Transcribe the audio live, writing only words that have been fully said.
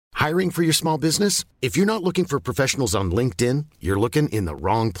Hiring for your small business? If you're not looking for professionals on LinkedIn, you're looking in the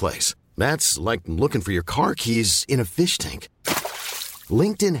wrong place. That's like looking for your car keys in a fish tank.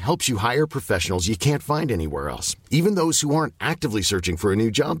 LinkedIn helps you hire professionals you can't find anywhere else, even those who aren't actively searching for a new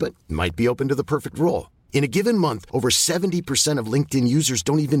job but might be open to the perfect role. In a given month, over 70% of LinkedIn users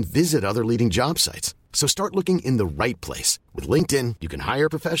don't even visit other leading job sites. So start looking in the right place. With LinkedIn, you can hire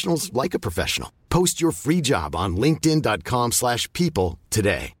professionals like a professional. Post your free job on linkedin.com/people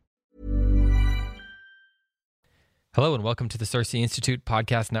today. Hello and welcome to the CiRCE Institute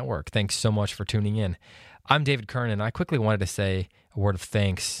Podcast Network. Thanks so much for tuning in. I'm David Kern, and I quickly wanted to say a word of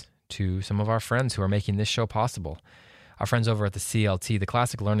thanks to some of our friends who are making this show possible. Our friends over at the CLT, the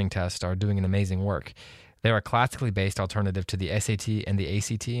Classic Learning Test, are doing an amazing work. They're a classically based alternative to the SAT and the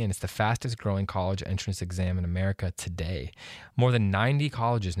ACT, and it's the fastest growing college entrance exam in America today. More than 90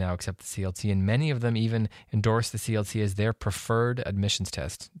 colleges now accept the CLT, and many of them even endorse the CLT as their preferred admissions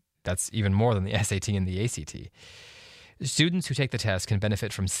test. That's even more than the SAT and the ACT. Students who take the test can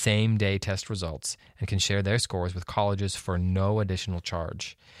benefit from same-day test results and can share their scores with colleges for no additional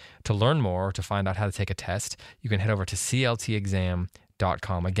charge. To learn more or to find out how to take a test, you can head over to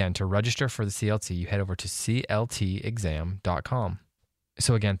cltexam.com. Again, to register for the CLT, you head over to cltexam.com.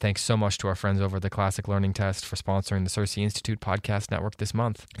 So again, thanks so much to our friends over at the Classic Learning Test for sponsoring the CiRCE Institute Podcast Network this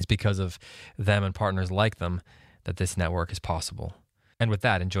month. It's because of them and partners like them that this network is possible. And with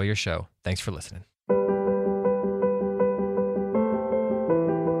that, enjoy your show. Thanks for listening.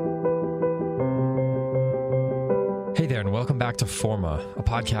 Hey there, and welcome back to Forma, a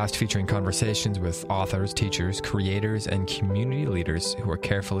podcast featuring conversations with authors, teachers, creators, and community leaders who are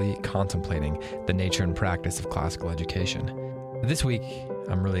carefully contemplating the nature and practice of classical education. This week,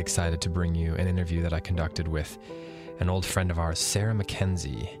 I'm really excited to bring you an interview that I conducted with an old friend of ours, Sarah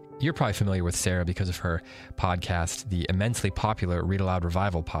Mackenzie. You're probably familiar with Sarah because of her podcast, the immensely popular Read Aloud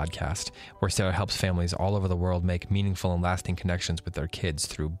Revival podcast, where Sarah helps families all over the world make meaningful and lasting connections with their kids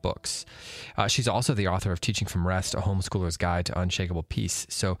through books. She's also the author of Teaching from Rest, A Homeschooler's Guide to Unshakable Peace,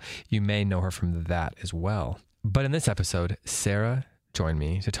 so you may know her from that as well. But in this episode, Sarah joined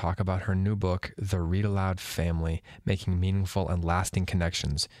me to talk about her new book, The Read Aloud Family, Making Meaningful and Lasting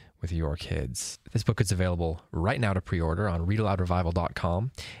Connections with Your Kids. This book is available right now to pre-order on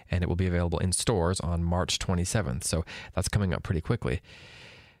readaloudrevival.com, and it will be available in stores on March 27th, so that's coming up pretty quickly.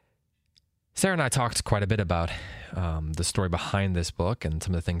 Sarah and I talked quite a bit about the story behind this book and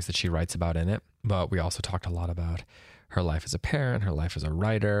some of the things that she writes about in it, but we also talked a lot about her life as a parent, her life as a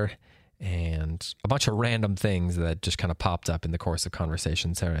writer, and a bunch of random things that just kind of popped up in the course of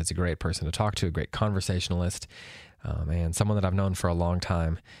conversation. Sarah is a great person to talk to, a great conversationalist, and someone that I've known for a long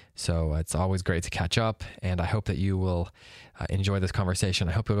time. So it's always great to catch up, and I hope that you will enjoy this conversation.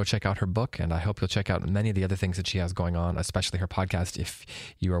 I hope you'll go check out her book, and I hope you'll check out many of the other things that she has going on, especially her podcast, if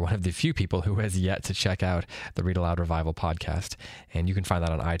you are one of the few people who has yet to check out the Read Aloud Revival podcast. And you can find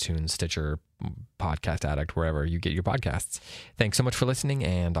that on iTunes, Stitcher, Podcast Addict, wherever you get your podcasts. Thanks so much for listening,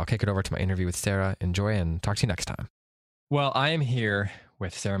 and I'll kick it over to my interview with Sarah. Enjoy, and talk to you next time. Well, I am here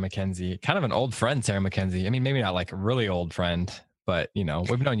with Sarah Mackenzie, kind of an old friend, Sarah Mackenzie. I mean, maybe not like a really old friend, but, you know,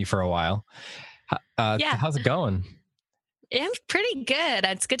 we've known you for a while. Yeah. How's it going? It's pretty good.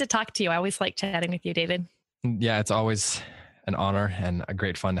 It's good to talk to you. I always like chatting with you, David. Yeah, it's always an honor and a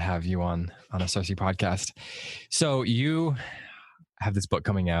great fun to have you on a CiRCE podcast. So you have this book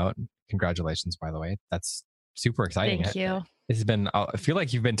coming out. Congratulations, by the way. That's super exciting. Thank you. This has been, I feel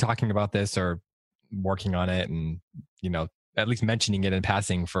like you've been talking about this or working on it and, you know, at least mentioning it in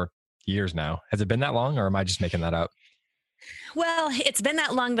passing for years now. Has it been that long, or am I just making that up? Well, it's been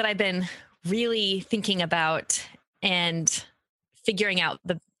that long that I've been really thinking about and figuring out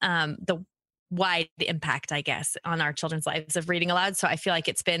the wide impact, I guess, on our children's lives of reading aloud. So I feel like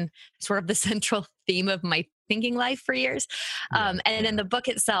it's been sort of the central theme of my thinking life for years. And in the book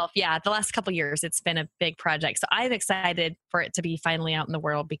itself, the last couple of years, it's been a big project. So I'm excited for it to be finally out in the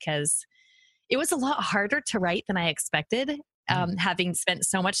world because it was a lot harder to write than I expected, having spent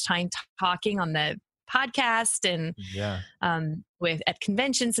so much time talking on the podcast and at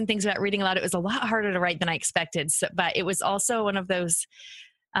conventions and things about reading aloud. It was a lot harder to write than I expected. So, but it was also one of those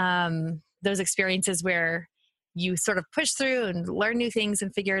experiences where you sort of push through and learn new things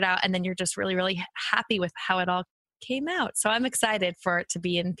and figure it out. And then you're just really, really happy with how it all came out. So I'm excited for it to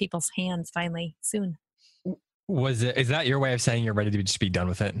be in people's hands finally soon. Is that your way of saying you're ready to just be done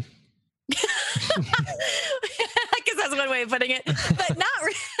with it? I guess that's one way of putting it, but not,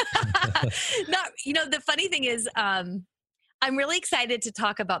 the funny thing is, I'm really excited to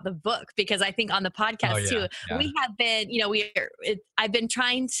talk about the book because I think on the podcast we have been, I've been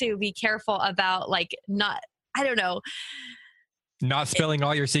trying to be careful about Not spilling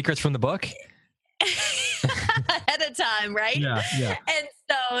all your secrets from the book? Ahead of time, right? Yeah. And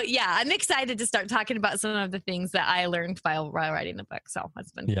so, I'm excited to start talking about some of the things that I learned while writing the book. So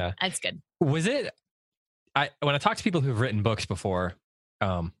that's good. Was it, when I talk to people who've written books before,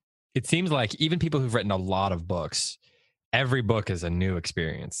 it seems like even people who've written a lot of books, every book is a new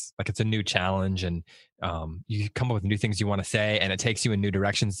experience. Like it's a new challenge, and you come up with new things you want to say, and it takes you in new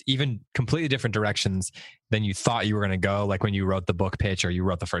directions, even completely different directions than you thought you were going to go. Like when you wrote the book pitch or you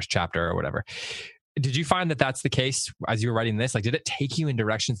wrote the first chapter or whatever. Did you find that that's the case as you were writing this? Like, did it take you in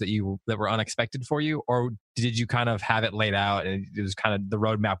directions that were unexpected for you, or did you kind of have it laid out and it was kind of the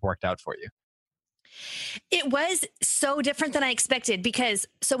roadmap worked out for you? It was so different than I expected because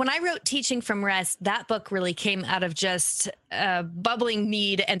when I wrote Teaching from Rest, that book really came out of just a bubbling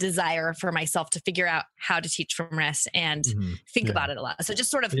need and desire for myself to figure out how to teach from rest and think about it a lot. So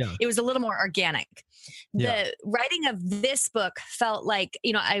just sort of, it was a little more organic. The writing of this book felt like,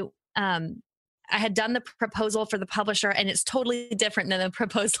 I had done the proposal for the publisher, and it's totally different than the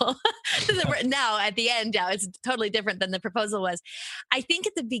proposal. Now, at the end, it's totally different than the proposal was. I think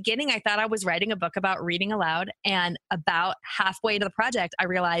at the beginning, I thought I was writing a book about reading aloud, and about halfway to the project, I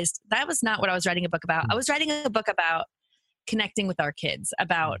realized that was not what I was writing a book about. I was writing a book about connecting with our kids,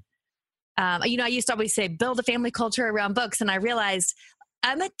 about, I used to always say, build a family culture around books, and I realized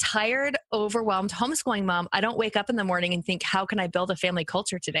I'm a tired, overwhelmed homeschooling mom. I don't wake up in the morning and think, how can I build a family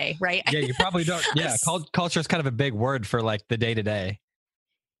culture today? Right? Yeah, you probably don't. Yeah. Culture is kind of a big word for like the day to day.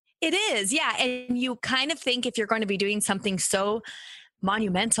 It is. Yeah. And you kind of think if you're going to be doing something so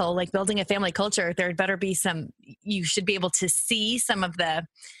monumental, like building a family culture, there better be you should be able to see some of the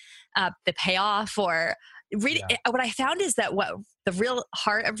payoff or reading. What I found is that what the real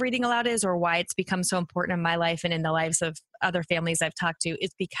heart of reading aloud is, or why it's become so important in my life and in the lives of other families I've talked to,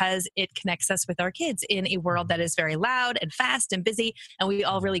 is because it connects us with our kids in a world that is very loud and fast and busy. And we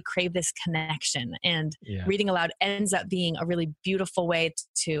all really crave this connection. And reading aloud ends up being a really beautiful way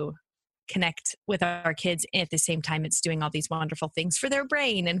to connect with our kids. And at the same time, it's doing all these wonderful things for their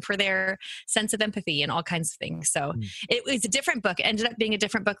brain and for their sense of empathy and all kinds of things. So it was a different book. It ended up being a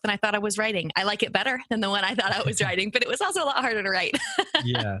different book than I thought I was writing. I like it better than the one I thought I was writing, but it was also a lot harder to write.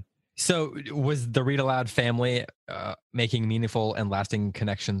 Yeah. So was the Read Aloud family making meaningful and lasting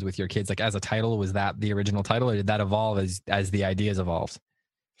connections with your kids? Like as a title, was that the original title, or did that evolve as the ideas evolved?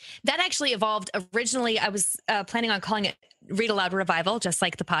 That actually evolved. Originally, I was planning on calling it Read Aloud Revival, just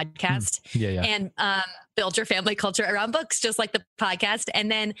like the podcast, and build your family culture around books, just like the podcast. And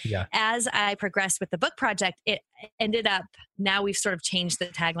then as I progressed with the book project, it ended up, now we've sort of changed the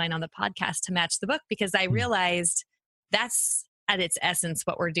tagline on the podcast to match the book, because I realized that's at its essence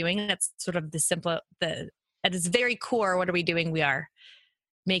what we're doing. That's sort of at its very core, what are we doing? We are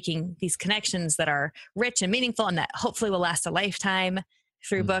making these connections that are rich and meaningful and that hopefully will last a lifetime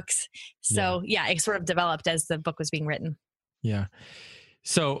through books. So it sort of developed as the book was being written. Yeah.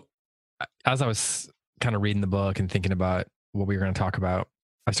 So as I was kind of reading the book and thinking about what we were going to talk about,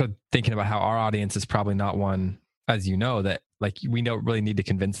 I started thinking about how our audience is probably not one, as you know, that like we don't really need to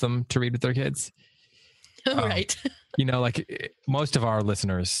convince them to read with their kids. Right. Like most of our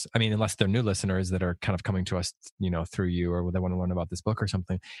listeners, I mean, unless they're new listeners that are kind of coming to us, through you, or they want to learn about this book or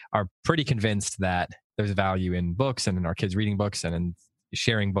something, are pretty convinced that there's value in books and in our kids reading books and in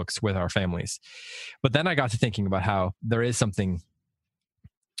sharing books with our families. But then I got to thinking about how there is something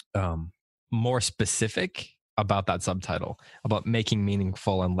more specific about that subtitle, about making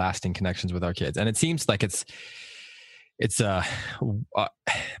meaningful and lasting connections with our kids. And it seems like it's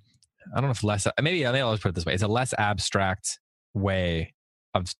I don't know if less, maybe I'll just put it this way. It's a less abstract way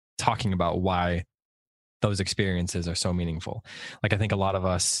of talking about why those experiences are so meaningful. Like I think a lot of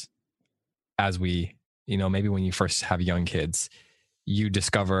us, as we, maybe when you first have young kids, you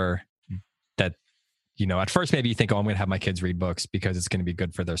discover that, at first maybe you think, oh, I'm going to have my kids read books because it's going to be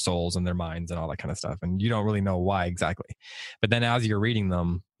good for their souls and their minds and all that kind of stuff. And you don't really know why exactly. But then as you're reading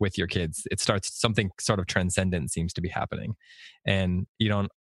them with your kids, it starts, something sort of transcendent seems to be happening. And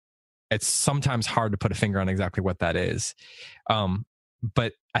it's sometimes hard to put a finger on exactly what that is.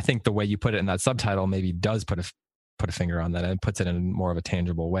 But I think the way you put it in that subtitle maybe does put a finger on that, and puts it in more of a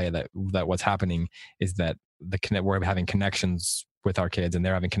tangible way that what's happening is that we're having connections with our kids and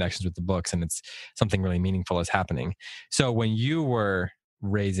they're having connections with the books, and it's something really meaningful is happening. So when you were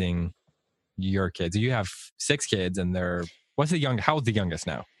raising your kids, you have 6 kids, and how old's the youngest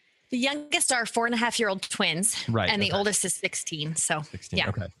now? The youngest are 4.5-year-old twins, right? And the oldest is 16. So 16. Yeah,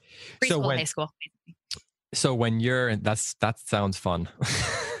 okay. Preschool, high school. So when that sounds fun.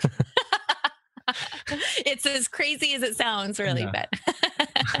 It's as crazy as it sounds, really. Yeah.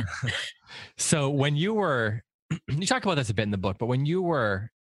 But so when you were you talk about this a bit in the book, but when you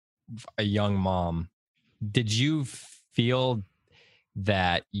were a young mom, did you feel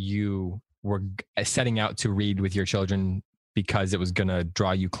that you were setting out to read with your children because it was going to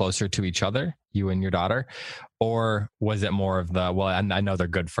draw you closer to each other, you and your daughter? Or was it more of the, well, I know they're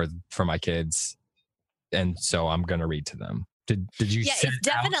good for my kids, and so I'm going to read to them? Did you Yeah, it's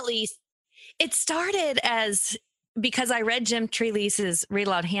definitely, it started as, because I read Jim Trelease's Read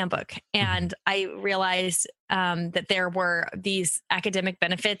Aloud Handbook, and I realized that there were these academic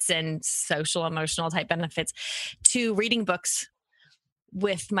benefits and social, emotional type benefits to reading books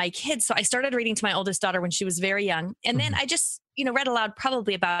with my kids. So I started reading to my oldest daughter when she was very young. And then I just, read aloud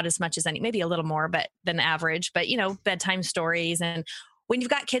probably about as much as maybe a little more, than average, but, bedtime stories. And when you've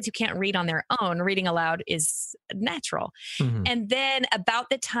got kids who can't read on their own, reading aloud is natural. And then about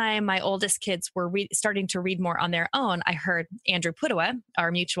the time my oldest kids were starting to read more on their own, I heard Andrew Pudewa,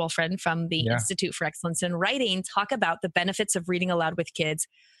 our mutual friend from the Institute for Excellence in Writing, talk about the benefits of reading aloud with kids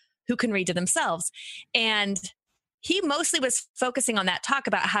who can read to themselves. And he mostly was focusing on that talk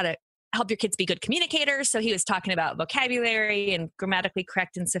about how to help your kids be good communicators. So he was talking about vocabulary and grammatically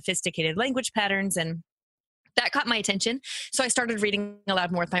correct and sophisticated language patterns, and that caught my attention. So I started reading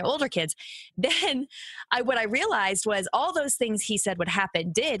aloud more with my older kids. Then what I realized was all those things he said would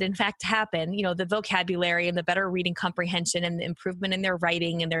happen did in fact happen. The vocabulary and the better reading comprehension and the improvement in their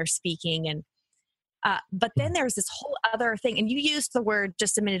writing and their speaking. And but then there's this whole other thing. And you used the word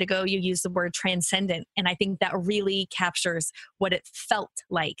just a minute ago, you used the word transcendent. And I think that really captures what it felt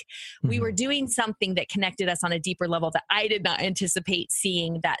like. We were doing something that connected us on a deeper level that I did not anticipate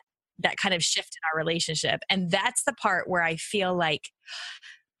seeing that kind of shift in our relationship. And that's the part where I feel like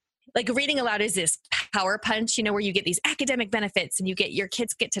reading aloud is this power punch, where you get these academic benefits and your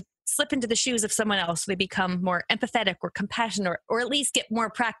kids get to slip into the shoes of someone else. So they become more empathetic or compassionate, or at least get more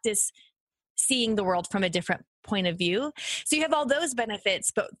practice seeing the world from a different point of view. So you have all those benefits,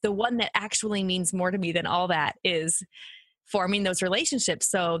 but the one that actually means more to me than all that is forming those relationships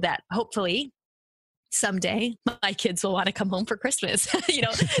so that hopefully someday my kids will want to come home for Christmas.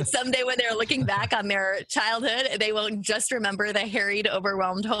 Someday when they're looking back on their childhood, they won't just remember the harried,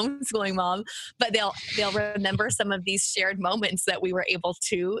 overwhelmed homeschooling mom, but they'll remember some of these shared moments that we were able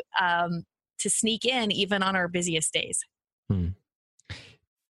to sneak in even on our busiest days.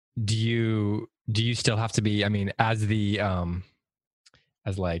 Do you still have to be, as the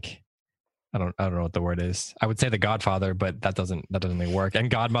as like, I don't know what the word is. I would say the godfather, but that doesn't really work. And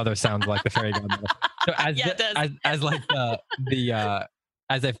godmother sounds like the fairy godmother. So as like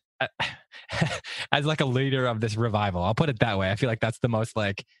as like a leader of this revival, I'll put it that way. I feel like that's the most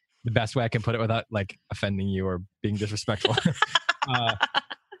the best way I can put it without offending you or being disrespectful.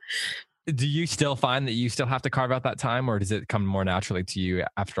 Do you still find that you still have to carve out that time, or does it come more naturally to you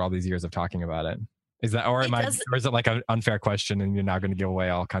after all these years of talking about it? Is that, or is it like an unfair question and you're now going to give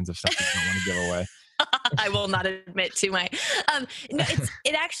away all kinds of stuff you don't want to give away? I will not admit to my, no,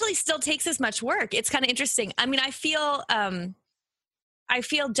 it actually still takes as much work. It's kind of interesting. I feel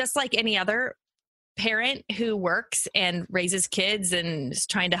just like any other parent who works and raises kids and is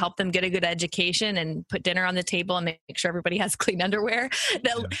trying to help them get a good education and put dinner on the table and make sure everybody has clean underwear.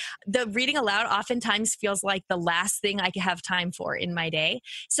 The reading aloud oftentimes feels like the last thing I have time for in my day.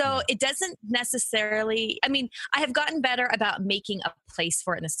 So it doesn't necessarily, I have gotten better about making a place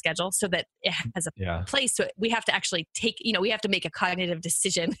for it in the schedule so that it has a place. So we have to actually we have to make a cognitive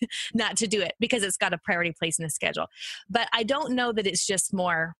decision not to do it because it's got a priority place in the schedule. But I don't know that it's just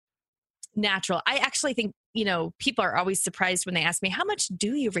more natural. I actually think, people are always surprised when they ask me, how much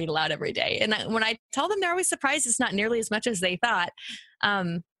do you read aloud every day? And when I tell them, they're always surprised it's not nearly as much as they thought.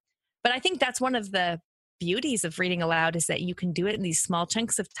 But I think that's one of the beauties of reading aloud is that you can do it in these small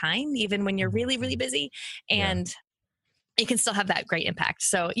chunks of time, even when you're really, really busy, and it can still have that great impact.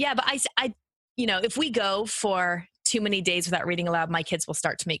 So but I if we go for too many days without reading aloud, my kids will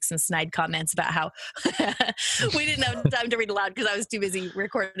start to make some snide comments about how we didn't have time to read aloud because I was too busy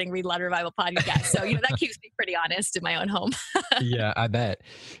recording Read Aloud Revival podcast. So, that keeps me pretty honest in my own home. Yeah, I bet.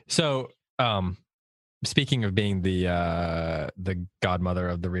 So, speaking of being the godmother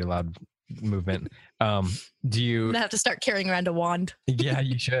of the Read Aloud movement, do you... I'm gonna have to start carrying around a wand. Yeah,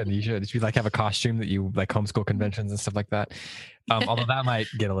 you should. You should. You have a costume that you homeschool conventions and stuff like that. Although that might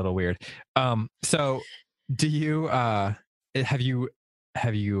get a little weird. So do you have you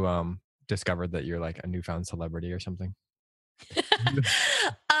discovered that you're a newfound celebrity or something?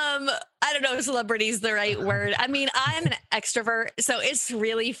 I don't don't know if celebrity is the right word. I mean, I'm an extrovert, so it's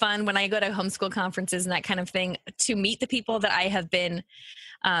really fun when I go to homeschool conferences and that kind of thing to meet the people that I have been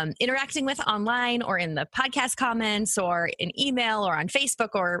interacting with online or in the podcast comments or in email or on Facebook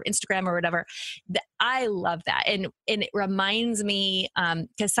or Instagram or whatever. I love that. And it reminds me,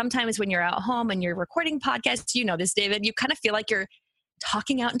 because sometimes when you're at home and you're recording podcasts, you know this, David, you kind of feel like you're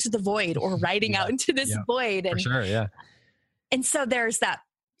talking out into the void or writing out into this void. And, for sure, yeah. And so there's that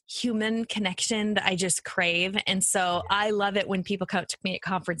human connection that I just crave. And so I love it when people come to me at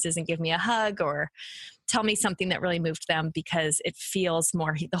conferences and give me a hug or tell me something that really moved them, because it feels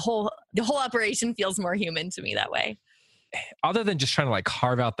more, the whole operation feels more human to me that way. Other than just trying to like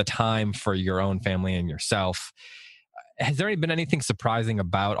carve out the time for your own family and yourself, has there been anything surprising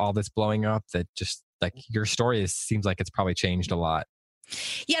about all this blowing up that just like your story seems like it's probably changed a lot?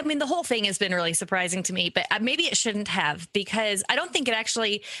 Yeah, I mean, the whole thing has been really surprising to me, but maybe it shouldn't have, because I don't think it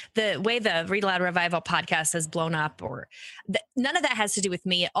actually, the way the Read Aloud Revival podcast has blown up, or none of that has to do with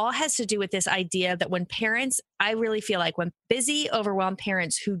me. It all has to do with this idea that when parents, I really feel like when busy, overwhelmed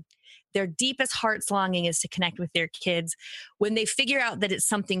parents who their deepest heart's longing is to connect with their kids, when they figure out that it's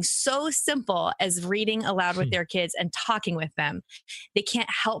something so simple as reading aloud with their kids and talking with them, they can't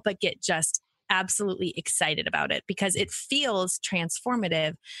help but get just absolutely excited about it, because it feels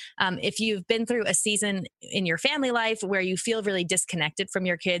transformative. If you've been through a season in your family life where you feel really disconnected from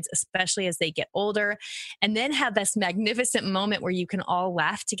your kids, especially as they get older, and then have this magnificent moment where you can all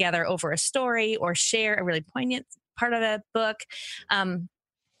laugh together over a story or share a really poignant part of a book,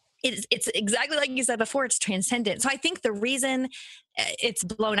 it's exactly like you said before, it's transcendent. So I think the reason it's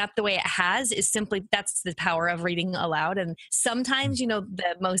blown up the way it has is simply that's the power of reading aloud. And sometimes, you know,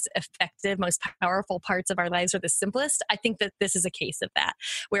 the most effective, most powerful parts of our lives are the simplest. I think that this is a case of that,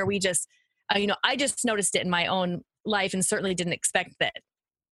 where we just, I just noticed it in my own life and certainly didn't expect that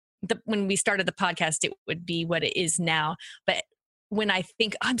when we started the podcast, it would be what it is now. But when I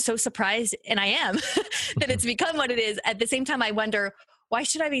think I'm so surprised, and I am, that it's become what it is, at the same time, I wonder, why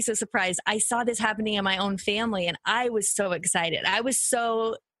should I be so surprised? I saw this happening in my own family and I was so excited. I was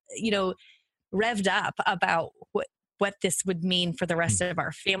so, revved up about what this would mean for the rest of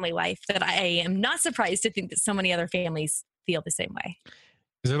our family life, that I am not surprised to think that so many other families feel the same way.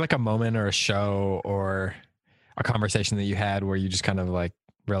 Is there like a moment or a show or a conversation that you had where you just kind of like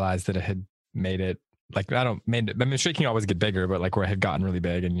realized that it had made it, like, I mean, sure, you can always get bigger, but like where it had gotten really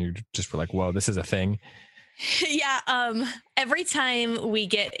big and you just were like, whoa, this is a thing? Yeah. Every time we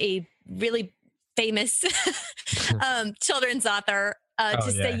get a really famous children's author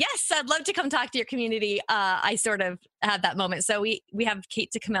say, yes, I'd love to come talk to your community, I sort of have that moment. So we have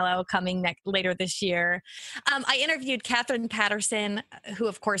Kate DiCamillo coming later this year. I interviewed Katherine Paterson, who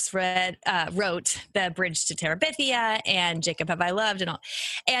of course wrote The Bridge to Terabithia and Jacob Have I Loved and all.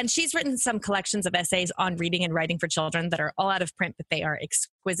 And she's written some collections of essays on reading and writing for children that are all out of print, but they are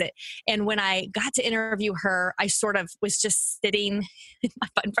exquisite. And when I got to interview her, I sort of was just sitting in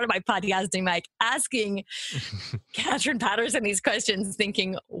front of my podcasting mic asking Katherine Paterson these questions,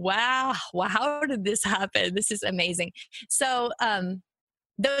 thinking, wow, how did this happen? This is amazing. So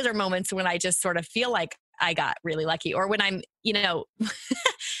those are moments when I just sort of feel like I got really lucky, or when I'm,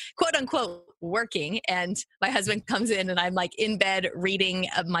 quote unquote, working and my husband comes in and I'm like in bed reading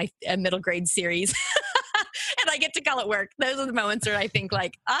my middle grade series and I get to call it work. Those are the moments where I think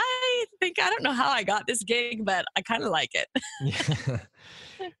like, I don't know how I got this gig, but I kind of like it. Yeah.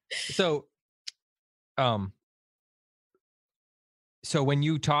 So when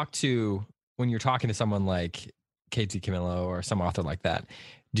you're talking to someone like Kate DiCamillo or some author like that,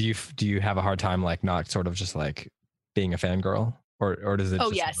 do you have a hard time like not sort of just like being a fangirl, or does it?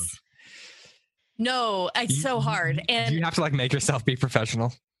 Oh, yes. No, it's so hard. And you have to like make yourself be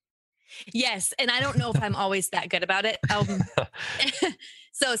professional. Yes. And I don't know if I'm always that good about it.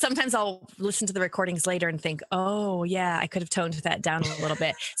 So sometimes I'll listen to the recordings later and think, oh yeah, I could have toned that down a little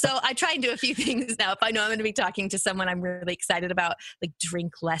bit. So I try and do a few things now. If I know I'm going to be talking to someone I'm really excited about, like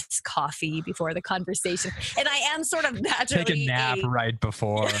drink less coffee before the conversation. And I am sort of naturally take a nap right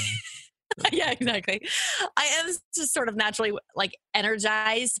before. Yeah, exactly. I am just sort of naturally like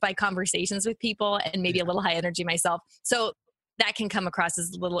energized by conversations with people and maybe a little high energy myself. So that can come across as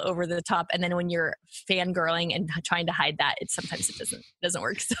a little over the top. And then when you're fangirling and trying to hide that, sometimes it doesn't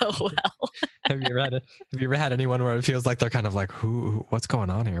work so well. Have you ever had anyone where it feels like they're kind of like, what's going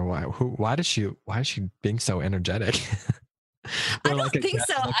on here? Why is she being so energetic? I don't think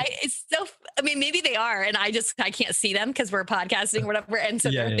so. I mean, maybe they are, and I can't see them because we're podcasting or whatever. And so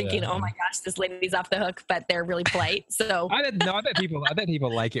they're thinking, oh my gosh, this lady's off the hook, but they're really polite. So I bet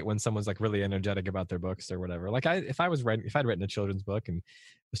people like it when someone's like really energetic about their books or whatever. Like if I'd written a children's book and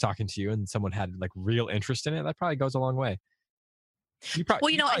was talking to you and someone had like real interest in it, that probably goes a long way.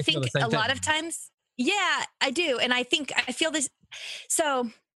 I think a lot of times, yeah, I do. And I feel this. So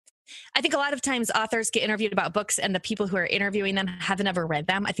I think a lot of times authors get interviewed about books and the people who are interviewing them haven't ever read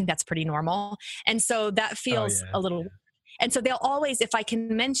them. I think that's pretty normal. And so that feels a little, and so they'll always, if I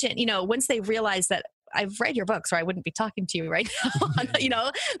can mention, once they realize that I've read your books or I wouldn't be talking to you right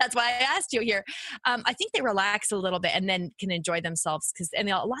now, that's why I asked you here. I think they relax a little bit and then can enjoy themselves a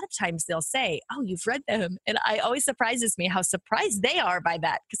lot of times they'll say, oh, you've read them. And it always surprises me how surprised they are by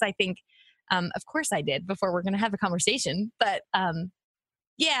that. Cause I think, of course I did before we're going to have a conversation, but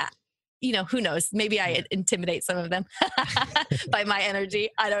yeah. Who knows? Maybe I intimidate some of them by my energy.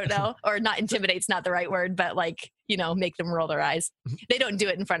 I don't know. Or not intimidate's not the right word, but make them roll their eyes. They don't do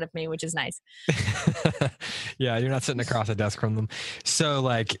it in front of me, which is nice. Yeah, you're not sitting across a desk from them. So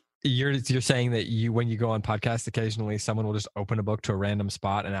like you're saying that when you go on podcasts, occasionally someone will just open a book to a random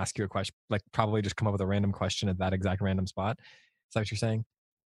spot and ask you a question, like probably just come up with a random question at that exact random spot. Is that what you're saying?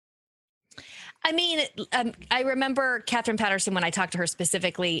 I mean, I remember Catherine Patterson, when I talked to her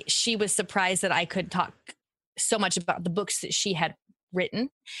specifically, she was surprised that I could talk so much about the books that she had written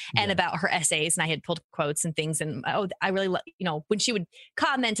and about her essays. And I had pulled quotes and things. And I really, when she would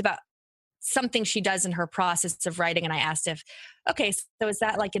comment about something she does in her process of writing. And I asked okay, so is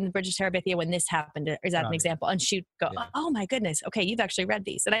that like in the Bridge of Terabithia when this happened? Or is that an example? And she'd go, oh my goodness. Okay. You've actually read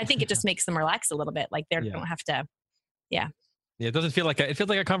these. And I think it just makes them relax a little bit. Like they don't have to. Yeah. Yeah, it doesn't feel like it feels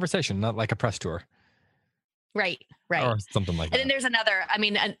like a conversation, not like a press tour. Right. Or something like that. And then there's another,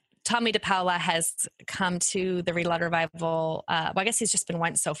 Tommy DePaola has come to the Read Aloud Revival. I guess he's just been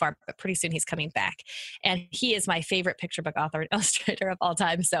once so far, but pretty soon he's coming back. And he is my favorite picture book author and illustrator of all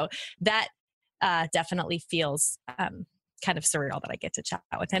time. So that definitely feels kind of surreal that I get to chat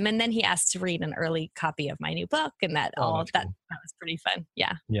with him. And then he asked to read an early copy of my new book, and that was pretty fun.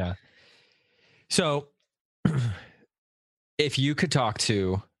 Yeah. Yeah. So if you could talk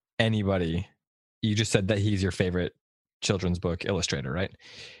to anybody, you just said that he's your favorite children's book illustrator, right?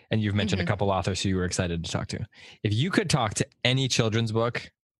 And you've mentioned a couple authors who you were excited to talk to. If you could talk to any children's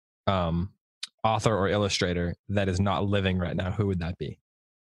book author or illustrator that is not living right now, who would that be?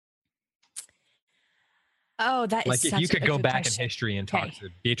 Oh, that is like if you could go back question. in history and talk to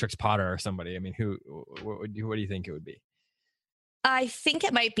Beatrix Potter or somebody. I mean, what do you think it would be? I think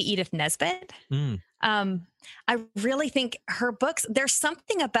it might be Edith Nesbit. I really think her books, there's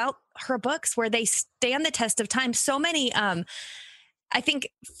something about her books where they stand the test of time. So many, I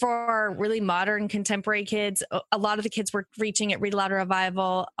think for really modern contemporary kids, a lot of the kids we're reaching at Read Aloud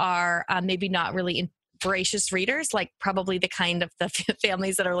Revival are maybe not really voracious readers, like probably the kind of the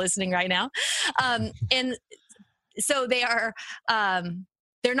families that are listening right now. And so they are,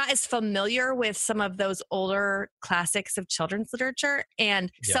 they're not as familiar with some of those older classics of children's literature.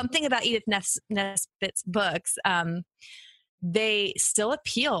 And something about Edith Nesbit's books, they still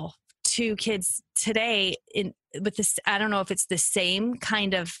appeal to kids today with this. I don't know if it's the same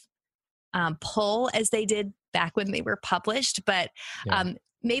kind of pull as they did back when they were published, but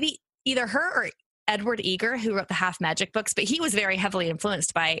maybe either her or Edward Eger, who wrote the Half Magic books, but he was very heavily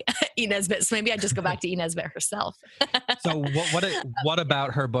influenced by E. Nesbit. So maybe I'd just go back to E. Nesbit herself. So what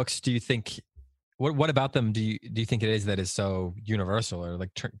about her books do you think, what about them do you think it is that is so universal, or like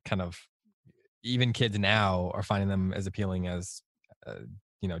kind of even kids now are finding them as appealing as,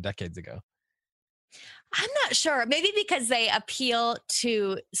 decades ago? I'm not sure. Maybe because they appeal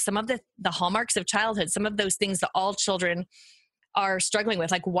to some of the hallmarks of childhood, some of those things that all children are struggling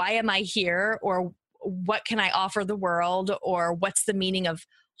with, like, why am I here? Or what can I offer the world? Or what's the meaning of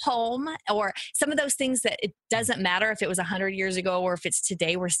home? Or some of those things that it doesn't matter if it was 100 years ago or if it's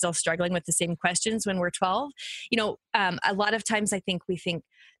today, we're still struggling with the same questions when we're 12. A lot of times I think we think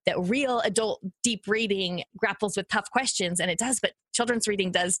that real adult deep reading grapples with tough questions, and it does, but children's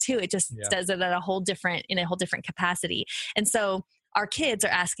reading does too. It just does it at a whole different capacity. And so our kids are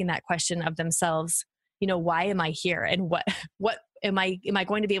asking that question of themselves, why am I here? And what am I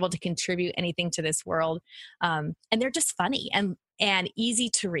going to be able to contribute anything to this world? And they're just funny and easy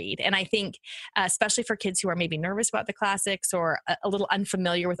to read. And I think, especially for kids who are maybe nervous about the classics or a little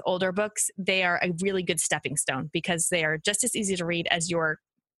unfamiliar with older books, they are a really good stepping stone because they are just as easy to read as your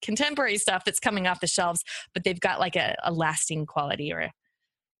contemporary stuff that's coming off the shelves, but they've got like a lasting quality or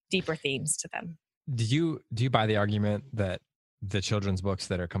deeper themes to them. Do you buy the argument that the children's books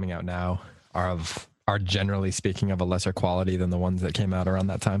that are coming out now are generally speaking of a lesser quality than the ones that came out around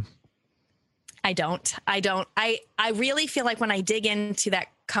that time? I don't. I really feel like when I dig into that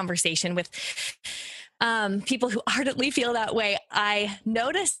conversation with people who ardently feel that way, I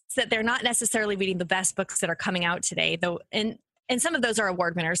notice that they're not necessarily reading the best books that are coming out today, though. And some of those are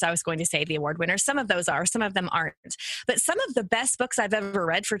award winners. I was going to say the award winners. Some of those are, some of them aren't. But some of the best books I've ever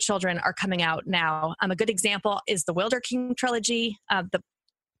read for children are coming out now. A good example is the Wilder King trilogy,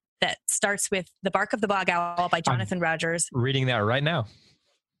 that starts with The Bark of the Bog Owl by Jonathan Rogers. Reading that right now.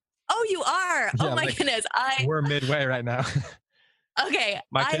 Oh, you are? Yeah, oh my goodness. We're midway right now. Okay.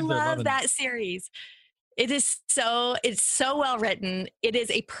 I love that series. It's so well written. It is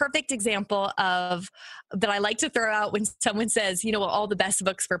a perfect example of that I like to throw out when someone says, well, all the best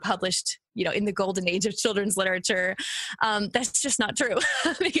books were published, in the golden age of children's literature. That's just not true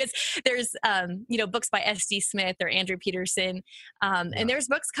because there's, books by S.D. Smith or Andrew Peterson. And there's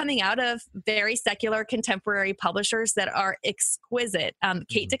books coming out of very secular contemporary publishers that are exquisite.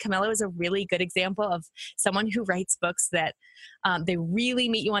 Kate DiCamillo is a really good example of someone who writes books that they really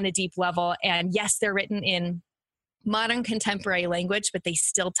meet you on a deep level. And yes, they're written in modern contemporary language, but they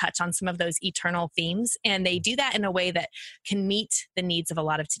still touch on some of those eternal themes. And they do that in a way that can meet the needs of a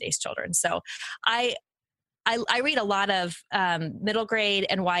lot of today's children. So I read a lot of middle grade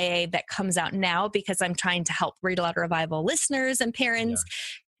and YA that comes out now because I'm trying to help Read Aloud Revival listeners and parents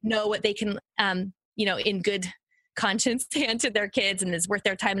know what they can, in good conscience hand to their kids and is worth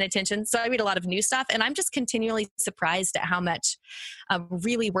their time and attention. So I read a lot of new stuff, and I'm just continually surprised at how much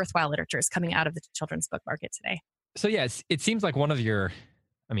really worthwhile literature is coming out of the children's book market today. So it seems like one of your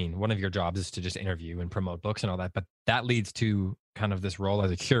jobs is to just interview and promote books and all that, but that leads to kind of this role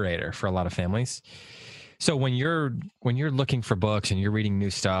as a curator for a lot of families. So when you're looking for books and you're reading new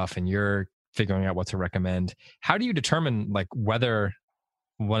stuff and you're figuring out what to recommend, how do you determine like whether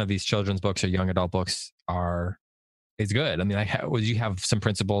one of these children's books or young adult books is good? I mean, would you have some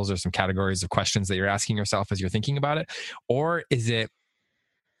principles or some categories of questions that you're asking yourself as you're thinking about it? Or is it,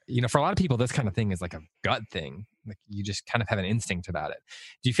 for a lot of people, this kind of thing is like a gut thing. Like you just kind of have an instinct about it.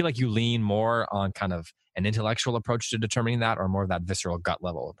 Do you feel like you lean more on kind of an intellectual approach to determining that, or more of that visceral gut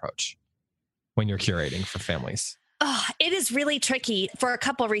level approach when you're curating for families? Oh, it is really tricky for a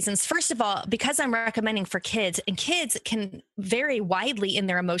couple of reasons. First of all, because I'm recommending for kids, and kids can vary widely in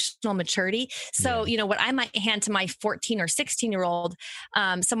their emotional maturity. So, what I might hand to my 14 or 16-year-old,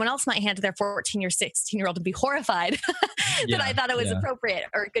 someone else might hand to their 14 or 16-year-old and be horrified that I thought it was appropriate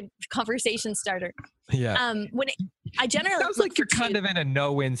or a good conversation starter. Yeah. I generally sounds like you're kind of in a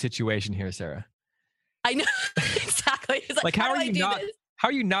no-win situation here, Sarah. I know exactly. It's like how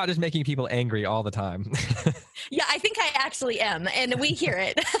are you not just making people angry all the time? Yeah, I think I actually am. And we hear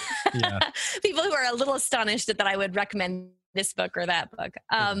it. People who are a little astonished that I would recommend this book or that book.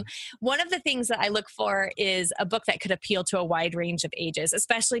 One of the things that I look for is a book that could appeal to a wide range of ages,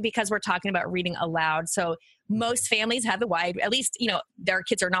 especially because we're talking about reading aloud. So most families have at least, their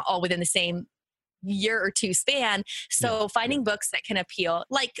kids are not all within the same year or two span. So finding books that can appeal,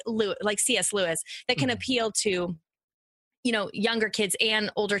 like C.S. Lewis, that can appeal to younger kids and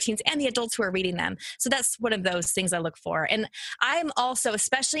older teens and the adults who are reading them. So that's one of those things I look for. And I'm also,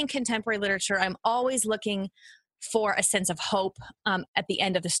 especially in contemporary literature, I'm always looking for a sense of hope at the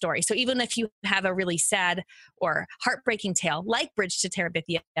end of the story. So even if you have a really sad or heartbreaking tale, like Bridge to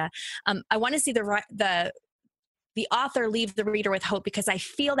Terabithia, I want to see the author leave the reader with hope, because I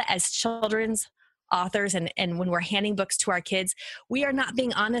feel that as children's authors and when we're handing books to our kids, we are not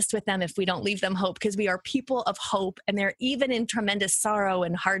being honest with them if we don't leave them hope, because we are people of hope, and they're even in tremendous sorrow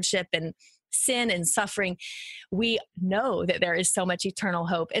and hardship and sin and suffering. We know that there is so much eternal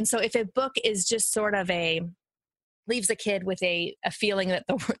hope. And so if a book is just sort of leaves a kid with a feeling that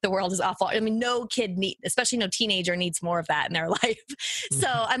the world is awful. I mean, no kid especially no teenager needs more of that in their life. So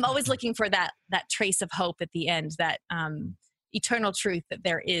I'm always looking for that trace of hope at the end, that eternal truth that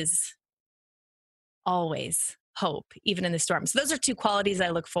there is always hope, even in the storm. So those are two qualities I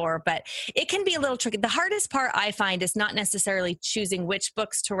look for, but it can be a little tricky. The hardest part I find is not necessarily choosing which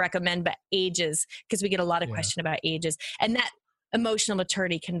books to recommend, but ages, because we get a lot of question about ages, and that emotional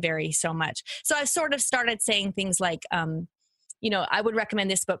maturity can vary so much. So I've sort of started saying things like, I would recommend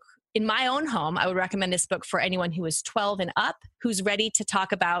this book in my own home. I would recommend this book for anyone who is 12 and up, who's ready to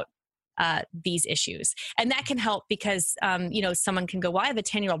talk about these issues. And that can help because, someone can go, well, I have a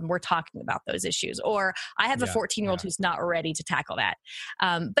 10-year-old and we're talking about those issues. Or I have a 14-year-old who's not ready to tackle that.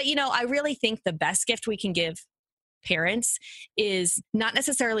 But I really think the best gift we can give parents is not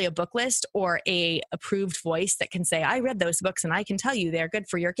necessarily a book list or a approved voice that can say, I read those books and I can tell you they're good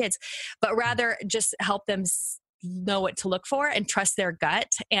for your kids, but rather just help them know what to look for and trust their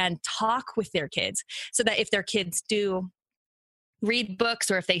gut and talk with their kids, so that if their kids do read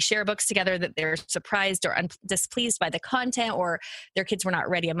books or if they share books together that they're surprised or displeased by the content, or their kids were not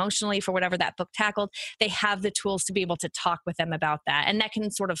ready emotionally for whatever that book tackled, they have the tools to be able to talk with them about that. And that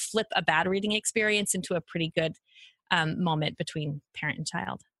can sort of flip a bad reading experience into a pretty good moment between parent and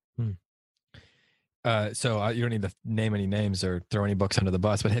child. Hmm. So you don't need to name any names or throw any books under the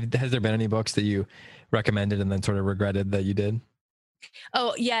bus, but has there been any books that you recommended and then sort of regretted that you did?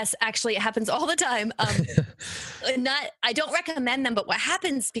 Oh, yes. Actually, it happens all the time. I don't recommend them, but what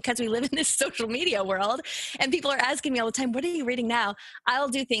happens, because we live in this social media world and people are asking me all the time, what are you reading now? I'll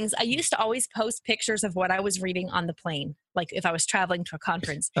do things. I used to always post pictures of what I was reading on the plane, like if I was traveling to a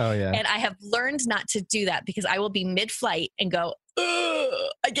conference. Oh, yeah. And I have learned not to do that because I will be mid-flight and go,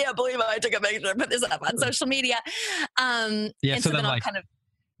 I can't believe I took a picture and put this up on social media. Yeah. And So then I'll like,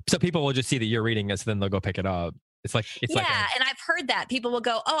 so people will just see that you're reading it, so then they'll go pick it up. It's like, and I've heard that people will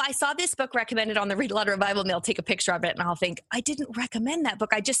go, oh, I saw this book recommended on the Read Aloud Revival, and they'll take a picture of it, and I'll think, I didn't recommend that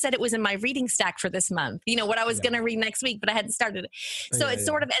book. I just said it was in my reading stack for this month. You know what I was going to read next week, but I hadn't started it. So it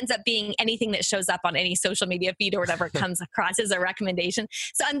sort of ends up being anything that shows up on any social media feed or whatever comes across as a recommendation.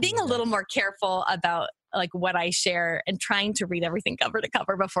 So I'm being a little more careful about like what I share and trying to read everything cover to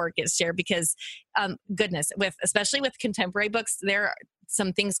cover before it gets shared, because goodness, especially with contemporary books,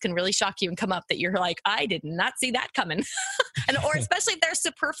 some things can really shock you and come up that you're like, I did not see that coming. Or especially if they're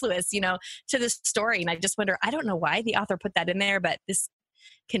superfluous, to the story. And I just wonder, I don't know why the author put that in there, but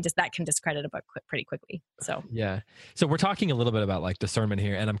that can discredit a book pretty quickly. So, yeah. So we're talking a little bit about like discernment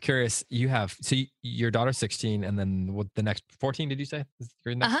here. And I'm curious, your daughter's 16 and then the next 14, did you say?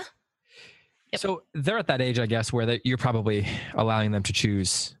 Uh-huh. Yep. So they're at that age, I guess, where you're probably allowing them to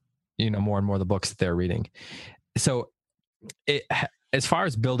choose, more and more the books that they're reading. So as far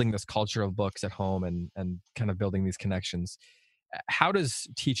as building this culture of books at home and kind of building these connections, how does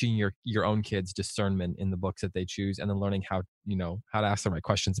teaching your own kids discernment in the books that they choose and then learning how to ask the right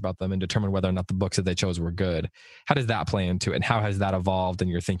questions about them and determine whether or not the books that they chose were good, how does that play into it? And how has that evolved in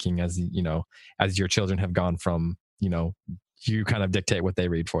your thinking as your children have gone from, you kind of dictate what they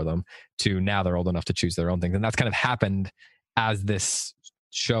read for them to now they're old enough to choose their own things? And that's kind of happened as this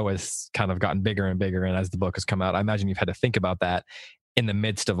show has kind of gotten bigger and bigger. And as the book has come out, I imagine you've had to think about that in the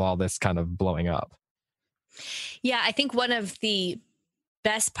midst of all this kind of blowing up. Yeah, I think one of the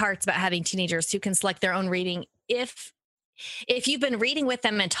best parts about having teenagers who can select their own reading, if you've been reading with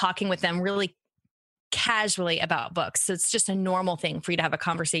them and talking with them really casually about books, so it's just a normal thing for you to have a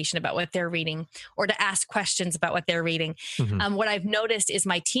conversation about what they're reading or to ask questions about what they're reading. Mm-hmm. What I've noticed is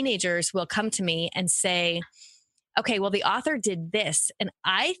my teenagers will come to me and say, okay, well, the author did this, and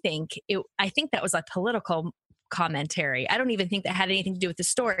I think that was a political commentary. I don't even think that had anything to do with the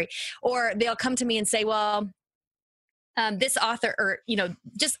story. Or they'll come to me and say, well, this author, or,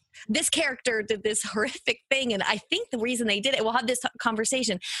 just this character did this horrific thing. And I think the reason they did it, we'll have this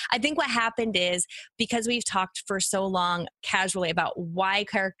conversation. I think what happened is because we've talked for so long casually about what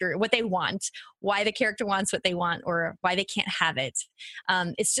they want, why the character wants what they want, or why they can't have it.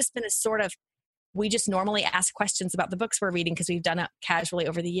 It's just been a sort of, we just normally ask questions about the books we're reading because we've done it casually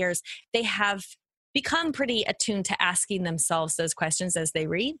over the years. They have become pretty attuned to asking themselves those questions as they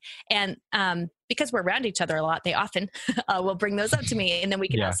read. And because we're around each other a lot, they often will bring those up to me, and then we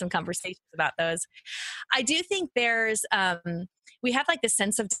can have some conversations about those. I do think we have like this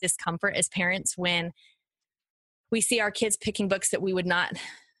sense of discomfort as parents when we see our kids picking books that we would not,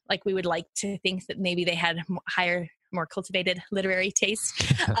 like we would like to think that maybe they had higher, more cultivated literary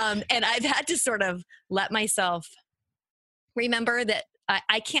taste. And I've had to sort of let myself remember that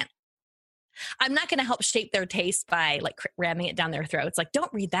I'm not going to help shape their taste by like ramming it down their throats. Like,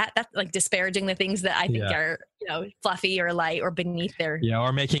 don't read that. That's like disparaging the things that I think are, fluffy or light or beneath their. Yeah.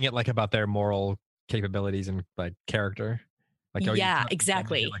 Or making it like about their moral capabilities and like character. Like,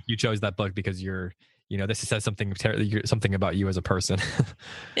 exactly. Like you chose that book because you're, this says something about you as a person.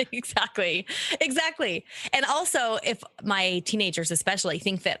 Exactly. And also if my teenagers especially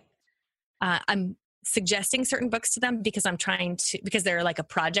think that I'm suggesting certain books to them because because they're like a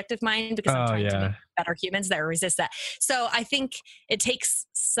project of mine, because I'm trying to make better humans that resist that. So I think it takes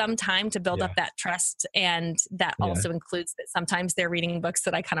some time to build up that trust. And that also includes that sometimes they're reading books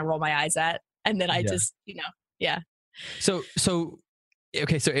that I kind of roll my eyes at. And then I just, So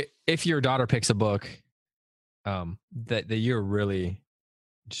okay. So if your daughter picks a book that you're really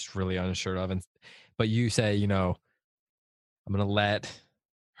unsure of, but you say, I'm going to let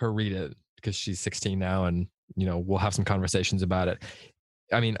her read it because she's 16 now, and we'll have some conversations about it.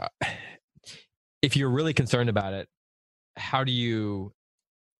 I mean, if you're really concerned about it, how do you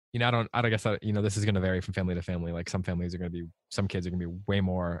I don't guess that, this is going to vary from family to family. Like some kids are going to be way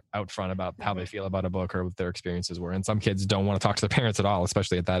more out front about how they feel about a book or what their experiences were. And some kids don't want to talk to their parents at all,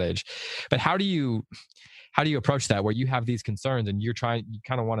 especially at that age. But how do you approach that where you have these concerns and you kind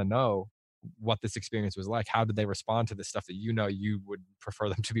of want to know what this experience was like? How did they respond to this stuff that you would prefer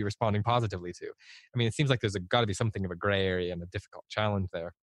them to be responding positively to? I mean, it seems like there's got to be something of a gray area and a difficult challenge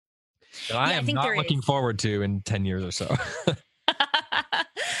there that I am not looking forward to in 10 years or so.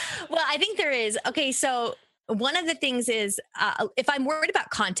 Well, I think there is. Okay, so one of the things is if I'm worried about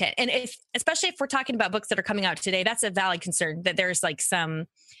content, and especially if we're talking about books that are coming out today, that's a valid concern that there's like some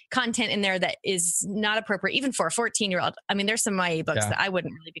content in there that is not appropriate, even for a 14-year-old. I mean, there's some YA books that I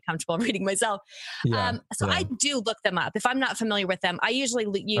wouldn't really be comfortable reading myself. I do look them up. If I'm not familiar with them, I usually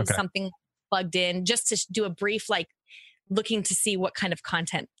use something plugged in just to do a brief, like looking to see what kind of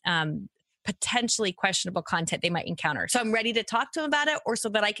content, potentially questionable content they might encounter. So I'm ready to talk to them about it, or so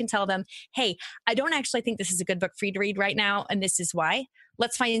that I can tell them, hey, I don't actually think this is a good book for you to read right now, and this is why.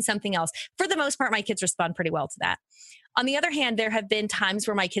 Let's find something else. For the most part, my kids respond pretty well to that. On the other hand, there have been times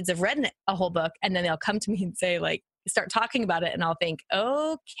where my kids have read a whole book and then they'll come to me and say, like, start talking about it, and I'll think,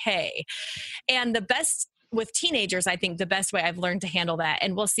 okay. And the best with teenagers, I think the best way I've learned to handle that,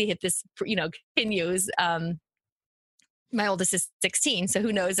 and we'll see if this, continues. My oldest is 16, so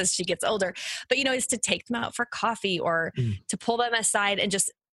who knows as she gets older, but, is to take them out for coffee or to pull them aside and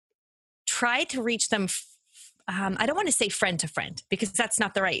just try to reach them. I don't want to say friend to friend because that's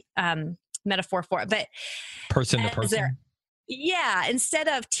not the right metaphor for it, but person to person. Yeah. Instead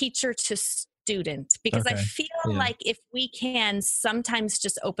of teacher to student, because I feel like if we can sometimes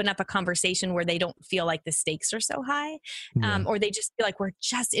just open up a conversation where they don't feel like the stakes are so high, or they just feel like we're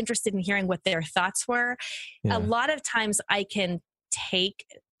just interested in hearing what their thoughts were. A lot of times I can take,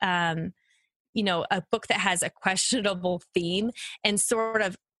 a book that has a questionable theme and sort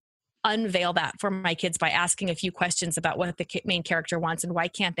of unveil that for my kids by asking a few questions about what the main character wants and why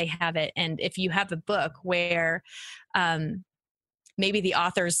can't they have it. And if you have a book where maybe the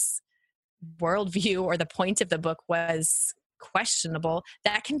author's worldview or the point of the book was questionable,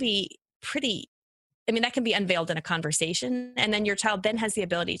 that can be that can be unveiled in a conversation. And then your child then has the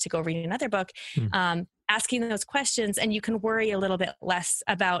ability to go read another book, asking those questions, and you can worry a little bit less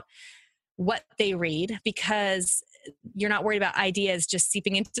about what they read because you're not worried about ideas just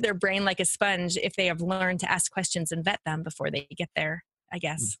seeping into their brain like a sponge if they have learned to ask questions and vet them before they get there, I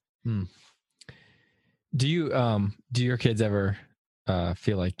guess. Do your kids ever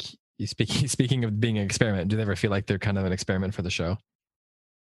feel like, speaking of being an experiment, do they ever feel like they're kind of an experiment for the show?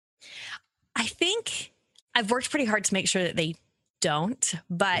 I think I've worked pretty hard to make sure that they don't,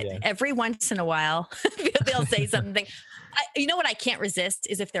 but every once in a while they'll say something. You know what I can't resist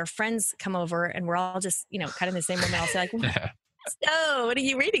is if their friends come over and we're all just, kind of in the same room, and I'll say like, so what are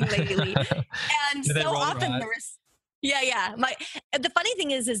you reading lately? And so often the funny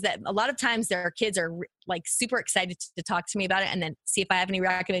thing is that a lot of times their kids are like super excited to talk to me about it and then see if I have any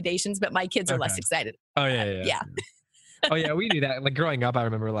recommendations, but my kids are less excited. Oh yeah. Oh yeah, we do that. Like growing up, I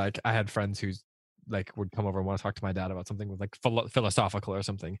remember like I had friends who's like would come over and want to talk to my dad about something with like philosophical or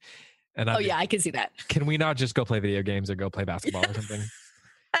something. And I can see that. Can we not just go play video games or go play basketball or something?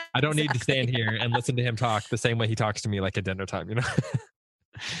 I don't need to stand here and listen to him talk the same way he talks to me like at dinner time,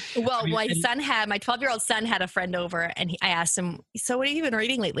 Well, my 12-year-old son had a friend over and I asked him, so what have you been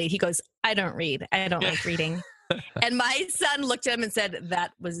reading lately? He goes, I don't read. I don't like reading. And my son looked at him and said,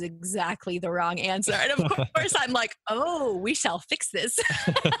 that was exactly the wrong answer. And of course I'm like, oh, we shall fix this. So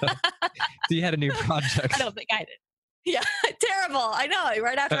you had a new project. I don't think I did. Yeah, terrible. I know.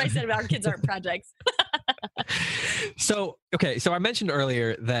 Right after I said our kids aren't projects. So I mentioned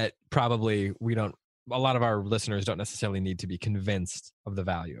earlier that probably a lot of our listeners don't necessarily need to be convinced of the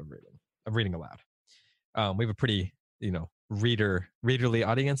value of reading aloud. We have a pretty, readerly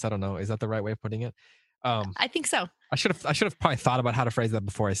audience. I don't know. Is that the right way of putting it? I think so. I should have probably thought about how to phrase that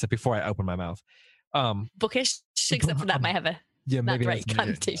before I opened my mouth. Bookish, except for that might have a not right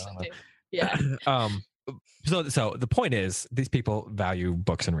connotation too. Yeah. So the point is, these people value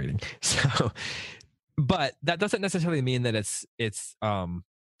books and reading. So, but that doesn't necessarily mean that it's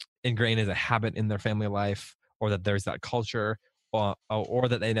ingrained as a habit in their family life, or that there's that culture, or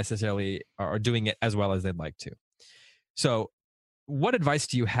that they necessarily are doing it as well as they'd like to. So what advice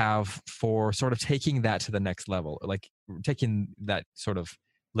do you have for sort of taking that to the next level, like taking that sort of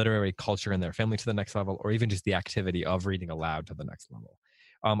literary culture in their family to the next level, or even just the activity of reading aloud to the next level?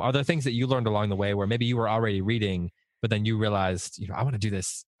 Are there things that you learned along the way where maybe you were already reading, but then you realized, I want to do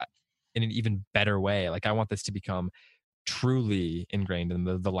this in an even better way. Like I want this to become truly ingrained in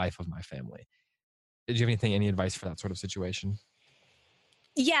the life of my family. Did you have any advice for that sort of situation?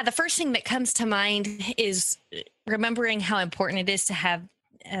 Yeah, the first thing that comes to mind is remembering how important it is to have,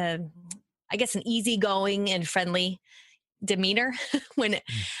 uh, I guess, an easygoing and friendly demeanor. when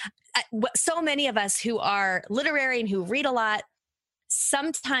Mm. So many of us who are literary and who read a lot,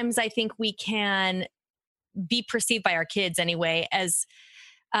 sometimes I think we can be perceived by our kids anyway as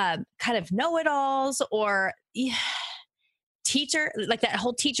kind of know-it-alls, or teacher, like that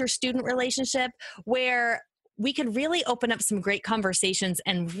whole teacher-student relationship, where we could really open up some great conversations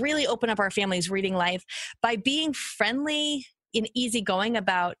and really open up our family's reading life by being friendly and easygoing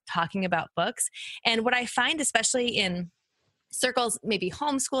about talking about books. And what I find, especially in circles, maybe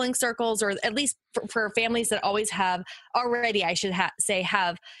homeschooling circles, or at least for families that always have already, I should say,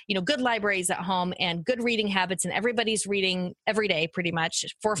 have, good libraries at home and good reading habits, and everybody's reading every day pretty much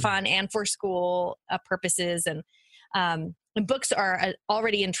for fun and for school purposes. And books are an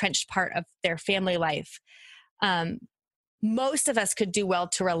already entrenched part of their family life. Um, most of us could do well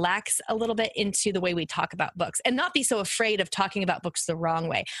to relax a little bit into the way we talk about books and not be so afraid of talking about books the wrong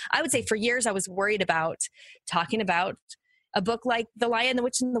way. I would say for years I was worried about talking about a book like The Lion, the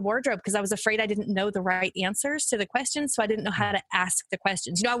Witch, and the Wardrobe because I was afraid I didn't know the right answers to the questions, so I didn't know how to ask the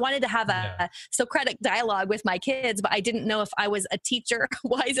questions. I wanted to have a Socratic dialogue with my kids, but I didn't know if I was a teacher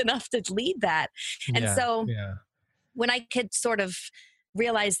wise enough to lead that. And so when I could sort of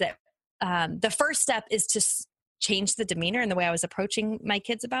realize that the first step is to change the demeanor and the way I was approaching my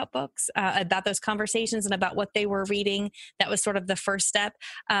kids about books, about those conversations and about what they were reading. That was sort of the first step.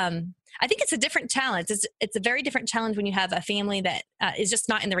 I think it's a different challenge. It's a very different challenge when you have a family that is just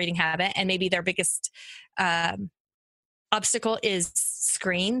not in the reading habit, and maybe their biggest obstacle is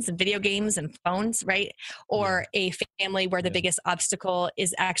screens and video games and phones, right? Or a family where the biggest obstacle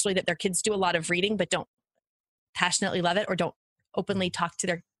is actually that their kids do a lot of reading but don't passionately love it or don't openly talk to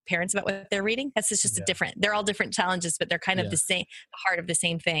their parents about what they're reading. That's just a different, they're all different challenges, but they're kind of the same, the heart of the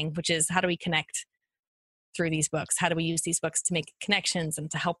same thing, which is how do we connect through these books? How do we use these books to make connections and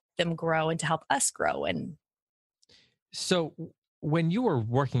to help them grow and to help us grow? And so when you were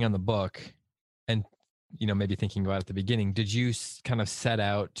working on the book and, maybe thinking about it at the beginning, did you kind of set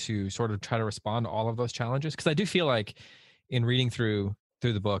out to sort of try to respond to all of those challenges? Because I do feel like in reading through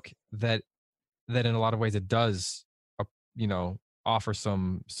the book that in a lot of ways it does, offer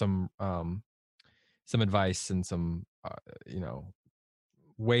some advice and some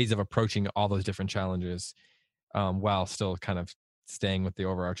ways of approaching all those different challenges while still kind of staying with the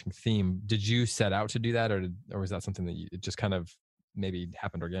overarching theme. Did you set out to do that, or was that something that it just kind of maybe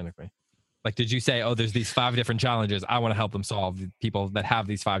happened organically? Like, did you say, oh, there's these 5 different challenges, I want to help them solve, the people that have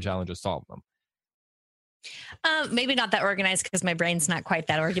these 5 challenges solve them? Maybe not that organized because my brain's not quite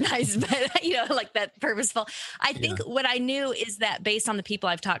that organized, but like that purposeful. I think what I knew is that based on the people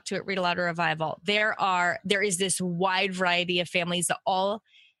I've talked to at Read Aloud Revival, there is this wide variety of families that all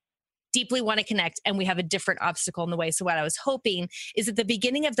deeply want to connect, and we have a different obstacle in the way. So what I was hoping is that the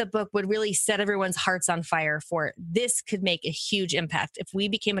beginning of the book would really set everyone's hearts on fire for this could make a huge impact. If we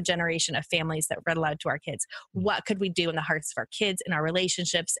became a generation of families that read aloud to our kids, what could we do in the hearts of our kids, in our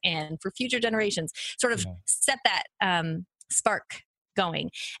relationships, and for future generations? Sort of set that spark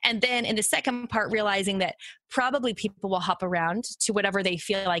going. And then in the second part, realizing that probably people will hop around to whatever they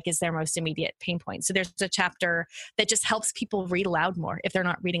feel like is their most immediate pain point. So there's a chapter that just helps people read aloud more if they're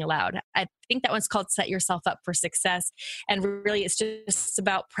not reading aloud. I think that one's called Set Yourself Up for Success. And really it's just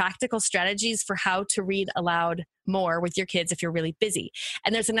about practical strategies for how to read aloud more with your kids if you're really busy.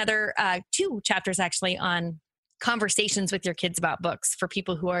 And there's another 2 chapters actually on conversations with your kids about books for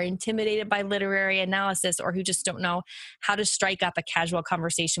people who are intimidated by literary analysis or who just don't know how to strike up a casual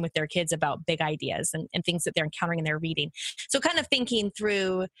conversation with their kids about big ideas and things that they're encountering in their reading. So kind of thinking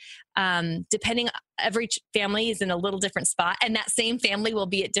through, depending, every family is in a little different spot, and that same family will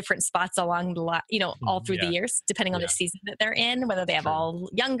be at different spots along the all through the years, depending on the season that they're in, whether they have all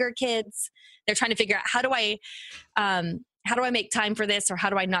younger kids. They're trying to figure out how do I make time for this, or how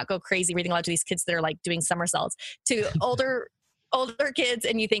do I not go crazy reading aloud to these kids that are like doing somersaults, to older kids.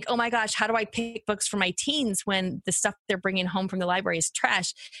 And you think, oh my gosh, how do I pick books for my teens when the stuff they're bringing home from the library is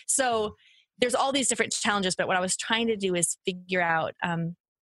trash? So there's all these different challenges. But what I was trying to do is figure out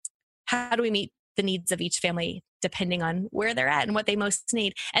how do we meet the needs of each family depending on where they're at and what they most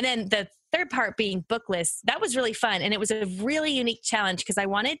need. And then the third part being book lists. That was really fun. And it was a really unique challenge because I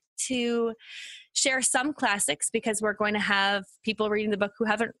wanted to share some classics because we're going to have people reading the book who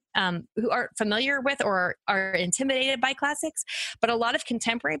aren't familiar with or are intimidated by classics, but a lot of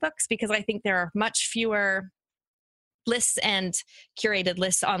contemporary books because I think there are much fewer lists and curated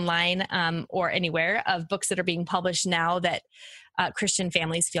lists online or anywhere of books that are being published now that Christian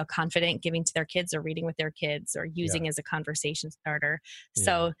families feel confident giving to their kids or reading with their kids or using as a conversation starter.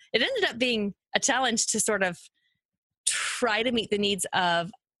 So it ended up being a challenge to sort of try to meet the needs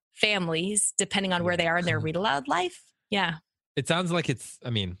of families depending on where they are in their read aloud life. Yeah. It sounds like it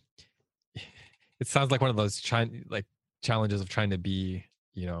sounds like one of those challenges of trying to be,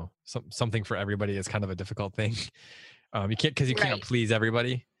 something for everybody is kind of a difficult thing. You can't please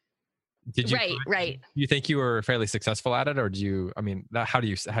everybody. Did you? Right. You think you were fairly successful at it, or how do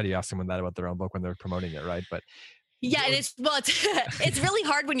you ask someone that about their own book when they're promoting it, right? But yeah, it's really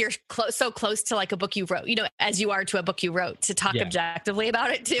hard when you're so close to like a book you wrote, as you are to a book you wrote, to talk objectively about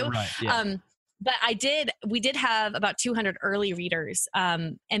it too. Right, yeah. But we did have about 200 early readers.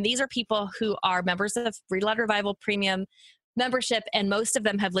 And these are people who are members of Read Aloud Revival Premium membership. And most of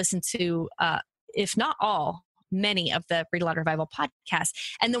them have listened to, if not all, many of the Read Aloud Revival podcasts.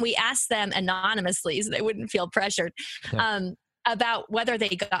 And then we asked them anonymously so they wouldn't feel pressured about whether they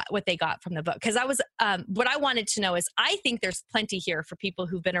got what they got from the book. Because what I wanted to know is, I think there's plenty here for people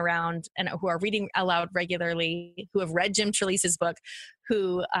who've been around and who are reading aloud regularly, who have read Jim Trelease's book,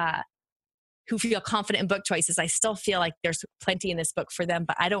 who feel confident in book choices. I still feel like there's plenty in this book for them,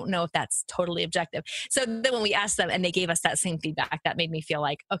 but I don't know if that's totally objective. So then when we asked them and they gave us that same feedback, that made me feel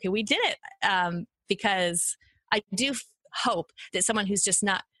like, okay, we did it. Because I do hope that someone who's just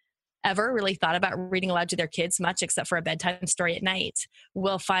not ever really thought about reading aloud to their kids much except for a bedtime story at night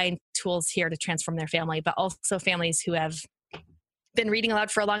will find tools here to transform their family, but also families who have been reading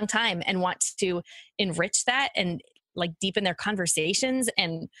aloud for a long time and want to enrich that and like deepen their conversations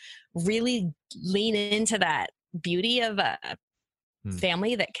and really lean into that beauty of a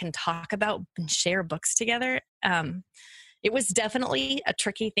family that can talk about and share books together. It was definitely a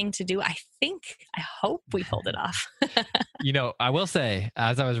tricky thing to do. I hope we pulled it off. I will say,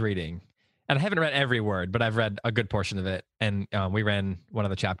 as I was reading, and I haven't read every word, but I've read a good portion of it. And we ran one of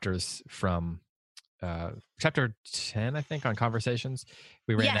the chapters from chapter 10, I think, on Conversations.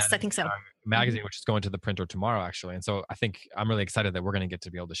 We ran I think so. Magazine, which is going to the printer tomorrow, actually. And so I think I'm really excited that we're going to get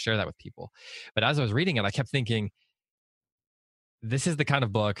to be able to share that with people. But as I was reading it, I kept thinking, this is the kind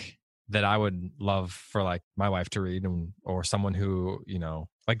of book that I would love for like my wife to read, or someone who,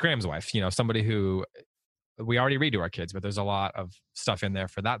 like Graham's wife, somebody who we already read to our kids, but there's a lot of stuff in there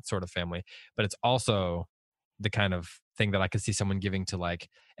for that sort of family. But it's also the kind of thing that I could see someone giving to like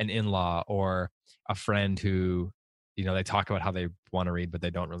an in-law or a friend who, they talk about how they want to read, but they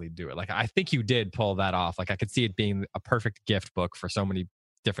don't really do it. Like, I think you did pull that off. Like, I could see it being a perfect gift book for so many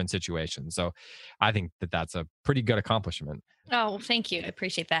different situations. So I think that that's a pretty good accomplishment. Oh, thank you. I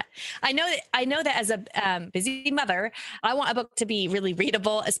appreciate that. I know that as a busy mother, I want a book to be really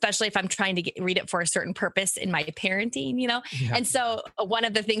readable, especially if I'm trying to read it for a certain purpose in my parenting, Yeah. And so one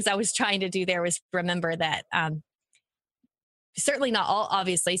of the things I was trying to do there was remember that certainly not all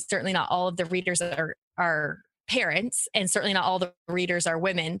of the readers are parents, and certainly not all the readers are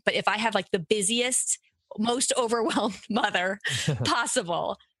women. But if I have like the busiest, most overwhelmed mother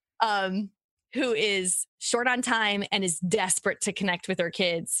possible, who is short on time and is desperate to connect with her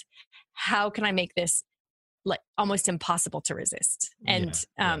kids, how can I make this like almost impossible to resist? And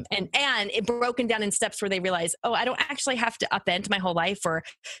it broken down in steps where they realize, oh, I don't actually have to upend my whole life or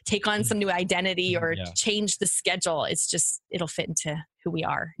take on some new identity or change the schedule. It's just, it'll fit into who we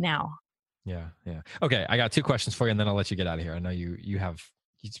are now. Yeah. Okay. I got two questions for you and then I'll let you get out of here. I know you have,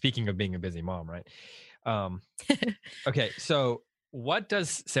 speaking of being a busy mom, right? Okay. So what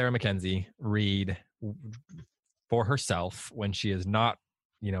does Sarah Mackenzie read for herself when she is not,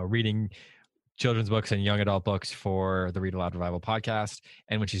 reading children's books and young adult books for the Read Aloud Revival podcast,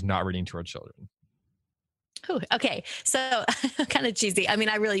 and when she's not reading to her children? Ooh, okay. So kind of cheesy. I mean,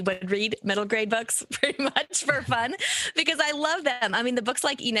 I really would read middle grade books pretty much for fun because I love them. I mean, the books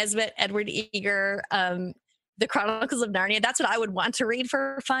like E. Nesbit, Edward Eger, The Chronicles of Narnia, that's what I would want to read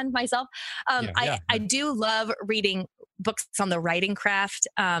for fun myself. I do love reading books on the writing craft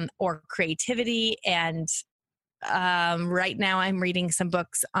or creativity. And right now I'm reading some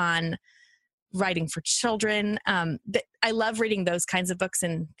books on writing for children. I love reading those kinds of books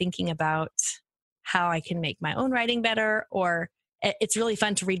and thinking about how I can make my own writing better. Or it's really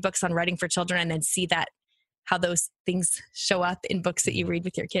fun to read books on writing for children and then see that how those things show up in books that you read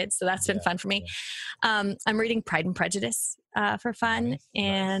with your kids. So that's been fun for me. I'm reading Pride and Prejudice for fun.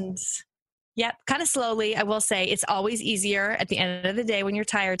 Nice. Kind of slowly. I will say it's always easier at the end of the day when you're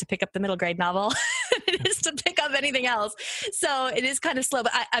tired to pick up the middle grade novel than it is to pick up anything else. So it is kind of slow,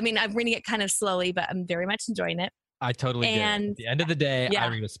 but I'm reading it kind of slowly, but I'm very much enjoying it. I totally get it. At the end of the day, I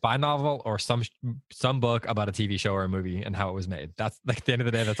read a spy novel or some book about a TV show or a movie and how it was made. That's like at the end of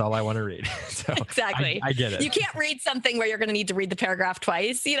the day, that's all I want to read. So exactly. I get it. You can't read something where you're going to need to read the paragraph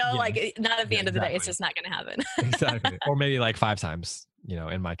twice, like not at the end of the day. It's just not going to happen. Exactly. Or maybe like 5 times,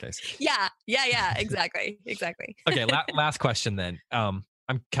 in my case. Yeah. Exactly. Okay. Last question then. I'm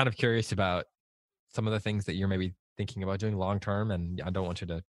kind of curious about some of the things that you're maybe thinking about doing long-term. And I don't want you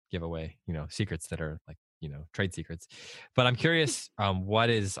to give away, secrets that are like, trade secrets. But I'm curious, what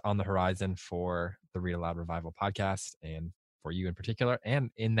is on the horizon for the Read Aloud Revival podcast and for you in particular? And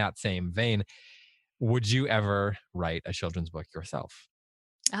in that same vein, would you ever write a children's book yourself?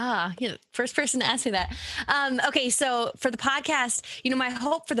 First person to ask me that. Okay, so for the podcast, my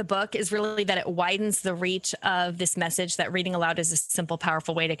hope for the book is really that it widens the reach of this message that reading aloud is a simple,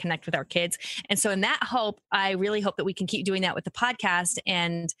 powerful way to connect with our kids. And so in that hope, I really hope that we can keep doing that with the podcast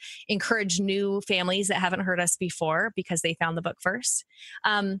and encourage new families that haven't heard us before because they found the book first.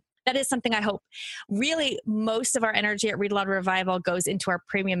 That is something I hope. Really, most of our energy at Read Aloud Revival goes into our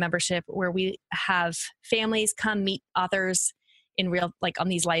premium membership, where we have families come meet authors in real, like on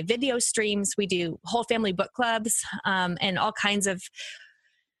these live video streams. We do whole family book clubs and all kinds of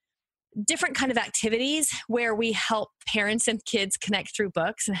different kind of activities where we help parents and kids connect through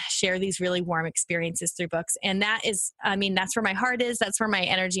books and share these really warm experiences through books. And that is, that's where my heart is. That's where my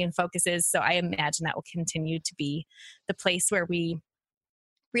energy and focus is. So I imagine that will continue to be the place where we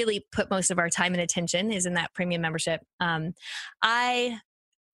really put most of our time and attention, is in that premium membership. I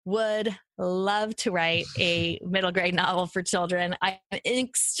would love to write a middle grade novel for children. I'm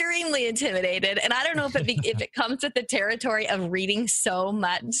extremely intimidated, and I don't know if it comes with the territory of reading so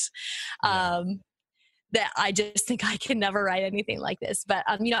much that I just think I can never write anything like this. But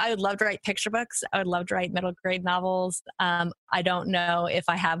I would love to write picture books. I would love to write middle grade novels. I don't know if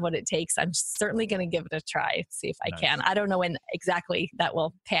I have what it takes. I'm certainly going to give it a try, see if I can. I don't know when exactly that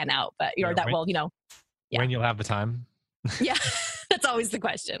will pan out, but when you'll have the time. Yeah. That's always the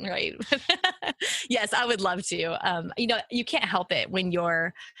question, right? Yes, I would love to. You can't help it when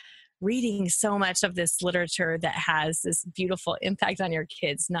you're reading so much of this literature that has this beautiful impact on your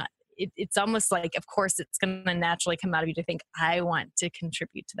kids. It's almost like, of course, it's going to naturally come out of you to think, I want to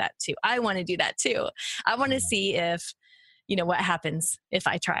contribute to that too. I want to do that too. I want to see if, what happens if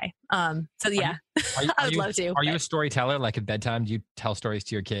I try. I would love to. Are you a storyteller? Like at bedtime, do you tell stories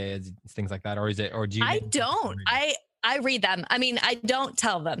to your kids, things like that? Or do you? I don't. I read them. I don't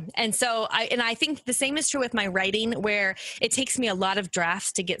tell them. And so I think the same is true with my writing, where it takes me a lot of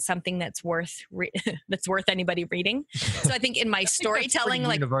drafts to get something that's worth anybody reading. So I think in my storytelling,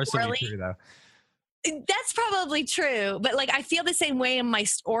 like universally true, though. That's probably true. But I feel the same way in my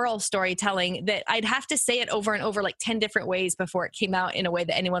oral storytelling, that I'd have to say it over and over, like 10 different ways before it came out in a way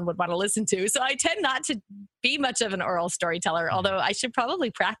that anyone would want to listen to. So I tend not to be much of an oral storyteller, although I should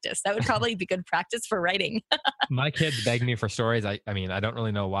probably practice. That would probably be good practice for writing. My kids beg me for stories. I don't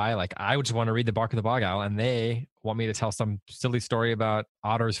really know why. Like, I would just want to read The Bark of the Bog Owl, and they want me to tell some silly story about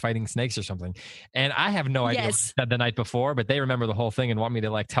otters fighting snakes or something. And I have no idea what I said the night before, but they remember the whole thing and want me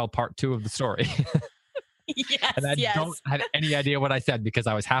to tell part 2 of the story. Yes, and I don't have any idea what I said because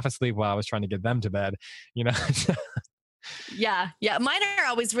I was half asleep while I was trying to get them to bed, Yeah. Mine are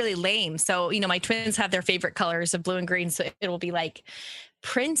always really lame. So, my twins have their favorite colors of blue and green. So it will be like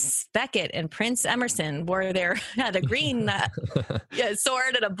Prince Beckett and Prince Emerson had a green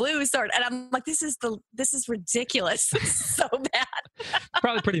sword and a blue sword. And I'm like, this is ridiculous. This is so bad.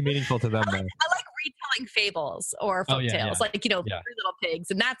 Probably pretty meaningful to them. I like retelling fables or folk tales, Three Little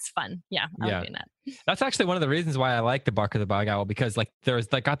Pigs. And that's fun. Yeah. I like doing that. That's actually one of the reasons why I like The Bark of the Bog Owl, because there's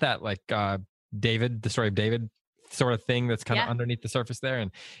got that David, the story of David sort of thing that's kind of underneath the surface there.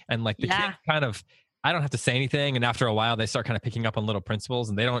 And the kids kind of, I don't have to say anything. And after a while, they start kind of picking up on little principles,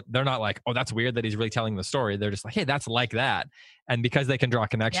 and they're not like, oh, that's weird that he's really telling the story. They're just like, hey, that's like that. And because they can draw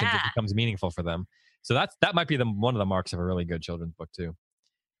connections, it becomes meaningful for them. So that might be one of the marks of a really good children's book too.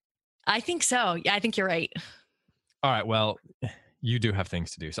 I think so. Yeah, I think you're right. All right. Well, you do have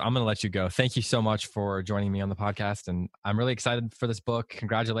things to do, so I'm going to let you go. Thank you so much for joining me on the podcast. And I'm really excited for this book.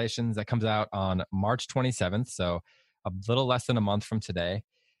 Congratulations. That comes out on March 27th. So a little less than a month from today.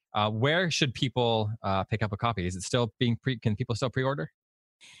 Where should people pick up a copy? Is it still can people still pre-order?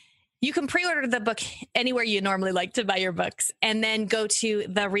 You can pre-order the book anywhere you normally like to buy your books, and then go to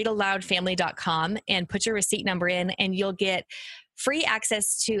thereadaloudfamily.com and put your receipt number in, and you'll get free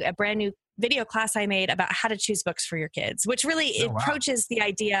access to a brand new video class I made about how to choose books for your kids, which really approaches the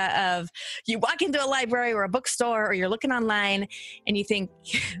idea of you walk into a library or a bookstore, or you're looking online and you think,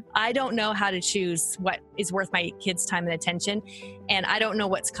 I don't know how to choose what is worth my kids' time and attention. And I don't know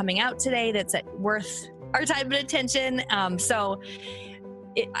what's coming out today that's worth our time and attention.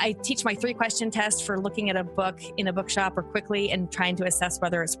 I teach my 3-question test for looking at a book in a bookshop or quickly and trying to assess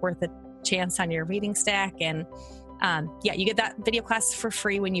whether it's worth a chance on your reading stack. And you get that video class for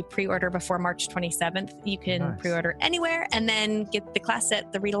free when you pre-order before March 27th. You can pre-order anywhere and then get the class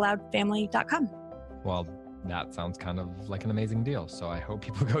at thereadaloudfamily.com. Well, that sounds kind of like an amazing deal. So I hope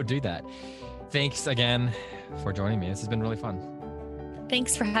people go do that. Thanks again for joining me. This has been really fun.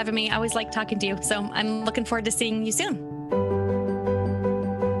 Thanks for having me. I always like talking to you. So I'm looking forward to seeing you soon.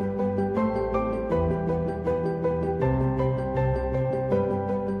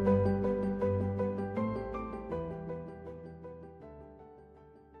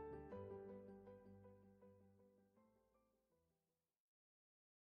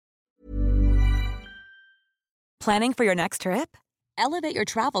 Planning for your next trip? Elevate your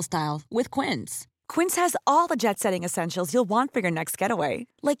travel style with Quince. Quince has all the jet-setting essentials you'll want for your next getaway,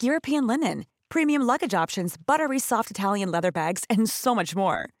 like European linen, premium luggage options, buttery soft Italian leather bags, and so much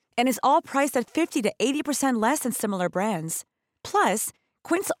more. And is all priced at 50 to 80% less than similar brands. Plus,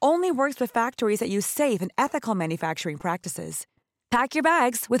 Quince only works with factories that use safe and ethical manufacturing practices. Pack your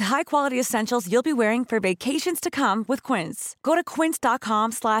bags with high-quality essentials you'll be wearing for vacations to come with Quince. Go to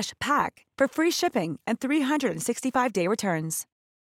quince.com/pack for free shipping and 365-day returns.